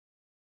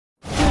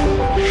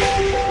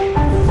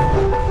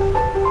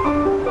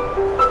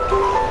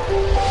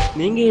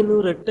நீங்க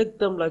இன்னும் ரெட்டெக்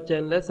தமிழா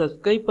சேனலை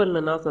சப்ஸ்கிரைப்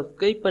பண்ணலனா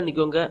சப்ஸ்கிரைப்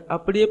பண்ணிக்கோங்க.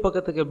 அப்படியே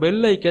பக்கத்துக்கு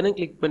பெல் ஐக்கானை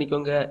கிளிக்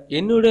பண்ணிக்கோங்க.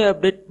 என்னோட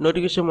அப்டேட்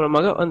நோட்டிஃபிகேஷன்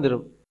மூலமாக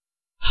வந்துடும்.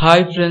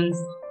 ஹாய்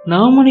ஃப்ரெண்ட்ஸ்,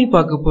 நாம நீ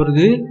பார்க்க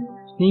போறது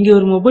நீங்க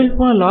ஒரு மொபைல்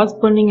போனை லாஸ்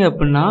பண்ணீங்க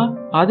அப்படின்னா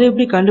அதை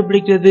எப்படி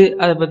கண்டுபிடிக்கிறது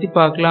அதை பத்தி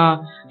பார்க்கலாம்.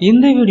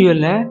 இந்த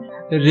வீடியோல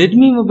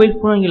ரெட்மி மொபைல்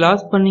போனை நீங்க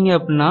லாஸ் பண்ணீங்க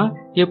அப்படின்னா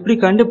எப்படி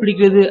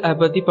கண்டுபிடிக்கிறது அதை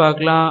பத்தி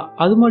பார்க்கலாம்.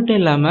 அது மட்டும்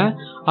இல்லாம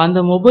அந்த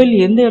மொபைல்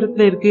எந்த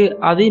இடத்துல இருக்கு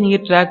அதையும் நீங்க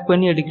ட்ராக்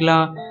பண்ணி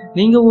எடுக்கலாம்.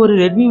 நீங்க ஒரு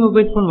ரெட்மி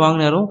மொபைல் போன்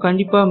வாங்கினாரும்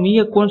கண்டிப்பா மீ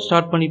அக்கௌண்ட்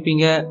ஸ்டார்ட்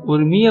பண்ணிப்பீங்க.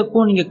 ஒரு மீ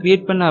அக்கௌண்ட் நீங்க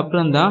கிரியேட் பண்ண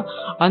அப்புறம் தான்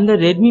அந்த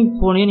ரெட்மி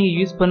போனையும் நீங்க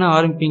யூஸ் பண்ண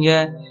ஆரம்பிப்பீங்க.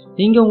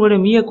 நீங்க உங்களோட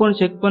மீ அக்கௌண்ட்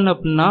செக் பண்ண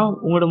அப்படின்னா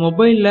உங்களோட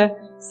மொபைல்ல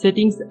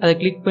செட்டிங்ஸ் அதை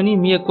கிளிக் பண்ணி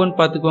மீ அக்கௌண்ட்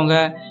பார்த்துக்கோங்க.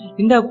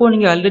 இந்த அக்கௌண்ட்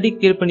நீங்க ஆல்ரெடி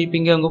கிரியேட்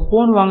பண்ணிப்பீங்க. உங்க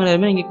போன்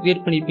வாங்கினதுமே நீங்க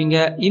கிரியேட் பண்ணிப்பீங்க.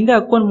 இந்த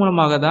அக்கௌண்ட்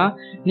மூலமாக தான்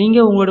நீங்க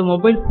உங்களோட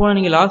மொபைல் போனை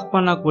நீங்க லாஸ்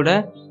பண்ணா கூட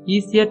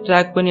ஈஸியா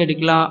ட்ராக் பண்ணி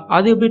எடுக்கலாம்.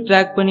 அது எப்படி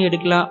ட்ராக் பண்ணி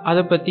எடுக்கலாம்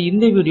அதை பத்தி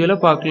இந்த வீடியோல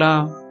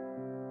பார்க்கலாம்.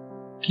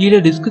 கீழே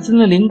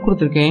டிஸ்கிரிப்ஷன்ல லிங்க்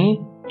கொடுத்துருக்கேன்,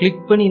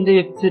 கிளிக் பண்ணி இந்த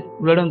வெப்சைட்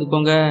உள்ளாட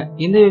வந்துக்கோங்க.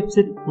 இந்த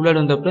வெப்சைட் உள்ளாட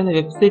வந்தப்பறம் இந்த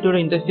வெப்சைட்டோட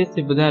இன்டர்ஃபேஸ்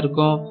இப்படிதான்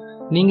இருக்கும்.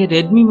 நீங்க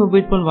ரெட்மி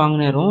மொபைல் போன்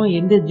வாங்கினாரும்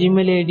எந்த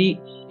ஜிமெயில் ஐடி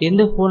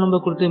எந்த ஃபோன்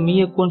நம்பர் கொடுத்து மீ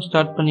அக்கௌண்ட்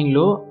ஸ்டார்ட்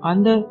பண்ணீங்களோ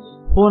அந்த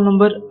ஃபோன்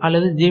நம்பர்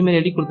அல்லது ஜிமெயில்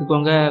ஐடி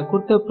கொடுத்துக்கோங்க.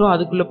 கொடுத்த அப்புறம்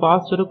அதுக்குள்ள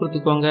பாஸ்வேர்டு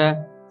கொடுத்துக்கோங்க.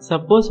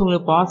 சப்போஸ்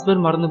உங்களுக்கு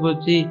பாஸ்வேர்டு மறந்து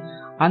போச்சு,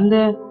 அந்த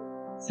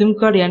சிம்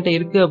கார்டு என்கிட்ட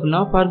இருக்கு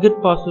அப்படின்னா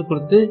ஃபர்கெட் பாஸ்வேர்டு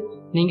கொடுத்து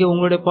நீங்க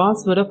உங்களோட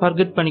பாஸ்வேர்டை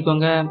ஃபர்கெட்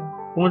பண்ணிக்கோங்க.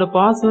 உங்களோட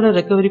பாஸ்வேர்டை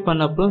ரெக்கவரி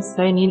பண்ண அப்புறம்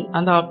சைன் இன்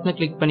அந்த ஆப்ஷனை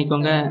கிளிக்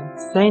பண்ணிக்கோங்க.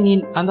 சைன்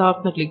இன் அந்த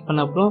ஆப்ஷனை கிளிக்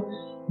பண்ண அப்புறம்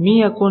மீ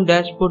அக்கௌண்ட்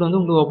டேஷ்போர்டு வந்து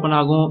உங்களுக்கு ஓப்பன்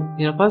ஆகும்.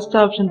 இதில் ஃபர்ஸ்ட்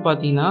ஆப்ஷன்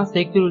பார்த்தீங்கன்னா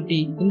செக்யூரிட்டி.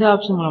 இந்த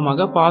ஆப்ஷன்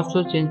மூலமாக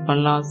பாஸ்வேர்ட் சேஞ்ச்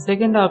பண்ணலாம்.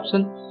 Second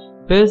option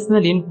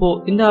personal info.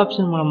 இந்த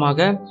ஆப்ஷன்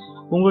மூலமாக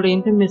உங்களோட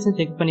இன்ஃபர்மேஷன்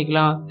செக்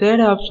பண்ணிக்கலாம்.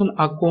 Third option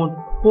account.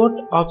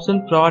 Fourth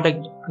option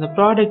product. அந்த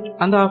ப்ராடக்ட்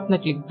அந்த ஆப்ஷனை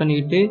கிளிக்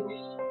பண்ணிக்கிட்டு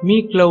மீ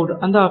கிளவுட்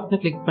அந்த ஆப்ஷனை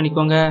கிளிக்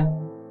பண்ணிக்கோங்க.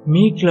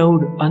 மீ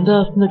கிளவுட் அந்த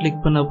ஆப்ஷனை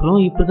கிளிக் பண்ண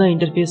அப்புறம் இப்படிதான்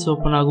இன்டர்ஃபேஸ்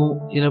ஓப்பன் ஆகும்.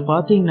 இதில்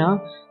பார்த்தீங்கன்னா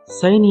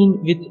sign in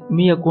with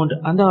me account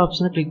அந்த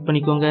ஆப்ஷனை கிளிக்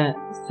பண்ணிக்கோங்க.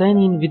 Sign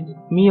in with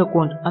me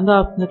account அந்த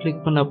ஆப்ஷனை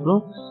கிளிக் பண்ண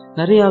அப்புறம்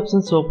நிறைய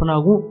ஆப்ஷன்ஸ் ஓப்பன்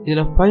ஆகும்.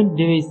 இதில் ஃபைண்ட்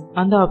டிவைஸ்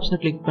அந்த ஆப்ஷனை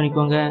கிளிக்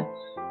பண்ணிக்கோங்க.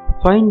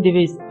 ஃபைண்ட்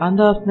டிவைஸ்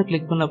அந்த ஆப்ஷனை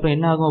கிளிக் பண்ண அப்புறம்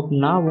என்ன ஆகும்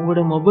அப்படின்னா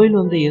உங்களோட மொபைல்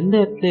வந்து எந்த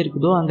இடத்துல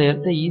இருக்குதோ அந்த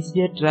இடத்த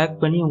ஈஸியாக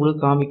ட்ராக் பண்ணி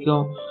உங்களுக்கு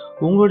காமிக்கும்.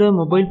 உங்களோட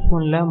மொபைல்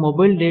ஃபோனில்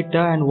மொபைல்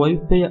டேட்டா அண்ட்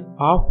ஒய்ஃபை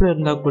ஆஃபில்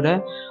இருந்தால் கூட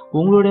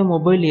உங்களோட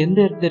மொபைல் எந்த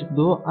இடத்துல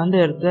இருக்குதோ அந்த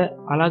இடத்த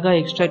அழகாக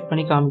எக்ஸ்ட்ராக்ட்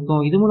பண்ணி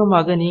காமிக்கும். இது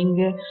மூலமாக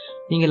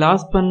நீங்கள்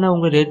லாஸ் பண்ண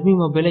உங்கள் ரெட்மி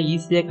மொபைலை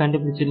ஈஸியாக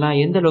கண்டுபிடிச்சிடலாம்.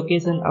 எந்த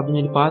லொக்கேஷன் அப்படின்னு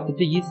சொல்லி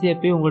பார்த்துட்டு ஈஸியாக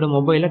போய் உங்களோட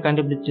மொபைலை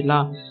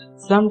கண்டுபிடிச்சிடலாம்.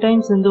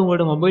 சம்டைம்ஸ் வந்து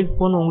உங்களோட மொபைல்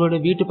ஃபோன் உங்களோட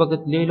வீட்டு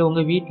பக்கத்துலேயோ இல்லை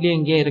உங்கள் வீட்லேயே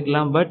எங்கேயே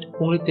இருக்கலாம். பட்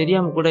உங்களுக்கு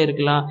தெரியாமல் கூட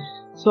இருக்கலாம்.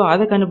 ஸோ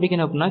அதை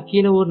கண்டுபிடிக்கணும் அப்படின்னா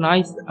கீழே ஒரு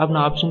நாய்ஸ்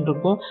அப்படின்னு ஆப்ஷன்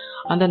இருக்கும்.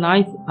 அந்த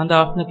நாய்ஸ் அந்த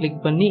ஆப்ஷனை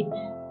கிளிக் பண்ணி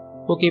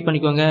ஓகே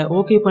பண்ணிக்கோங்க.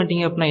 ஓகே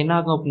பண்ணிட்டீங்க அப்படின்னா என்ன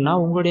ஆகும் அப்படின்னா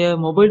உங்களுடைய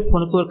மொபைல்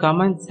ஃபோனுக்கு ஒரு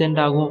கமெண்ட் சென்ட்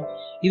ஆகும்.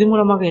 இது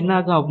மூலமாக என்ன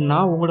ஆகும் அப்படின்னா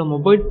உங்களோட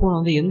மொபைல் ஃபோன்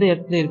வந்து எந்த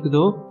இடத்துல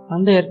இருக்குதோ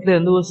அந்த இடத்துல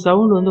இருந்து ஒரு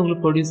சவுண்ட் வந்து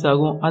உங்களுக்கு ப்ரொடியூஸ்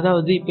ஆகும்.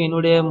 அதாவது இப்போ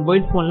என்னுடைய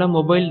மொபைல் ஃபோனில்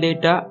மொபைல்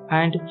டேட்டா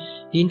அண்ட்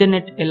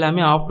இன்டர்நெட்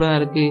எல்லாமே ஆஃப்ல தான்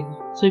இருக்கு.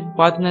 ஸோ இப்போ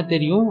பார்த்தீங்கன்னா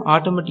தெரியும்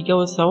ஆட்டோமேட்டிக்காக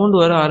ஒரு சவுண்ட்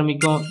வர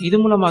ஆரம்பிக்கும். இது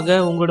மூலமாக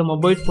உங்களோட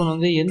மொபைல் ஃபோன்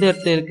வந்து எந்த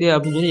இடத்துல இருக்குது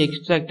அப்படின்னு சொல்லி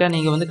எக்ஸ்ட்ராக்டாக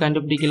நீங்கள் வந்து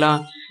கண்டுபிடிக்கலாம்.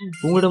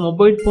 உங்களோட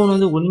மொபைல் ஃபோன்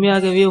வந்து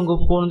உண்மையாகவே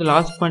உங்கள் ஃபோன் வந்து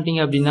லாஸ்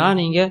பண்ணிட்டீங்க அப்படின்னா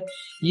நீங்கள்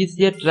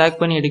ஈஸியாக ட்ராக்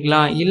பண்ணி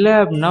எடுக்கலாம். இல்லை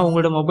அப்படின்னா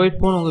உங்களோட மொபைல்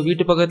ஃபோன் உங்கள்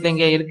வீட்டு பக்கத்தில்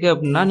எங்கேயா இருக்குது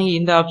அப்படின்னா நீங்கள்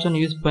இந்த ஆப்ஷன்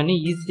யூஸ் பண்ணி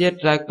ஈஸியாக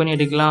ட்ராக் பண்ணி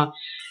எடுக்கலாம்.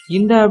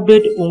 இந்த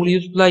அப்டேட் உங்களுக்கு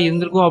யூஸ்ஃபுல்லாக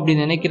இருந்திருக்கும்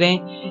அப்படின்னு நினைக்கிறேன்.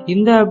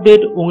 இந்த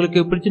அப்டேட்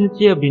உங்களுக்கு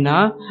பிடிச்சிருந்துச்சு அப்படின்னா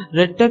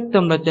ரெட்டெக்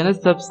தமிழா சேனல்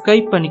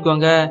சப்ஸ்கிரைப்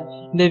பண்ணிக்கோங்க.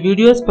 இந்த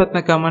வீடியோஸ்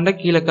பற்றின கமெண்ட்டை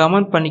கீழே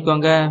கமெண்ட்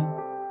பண்ணிக்கோங்க.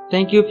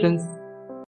 Thank you friends.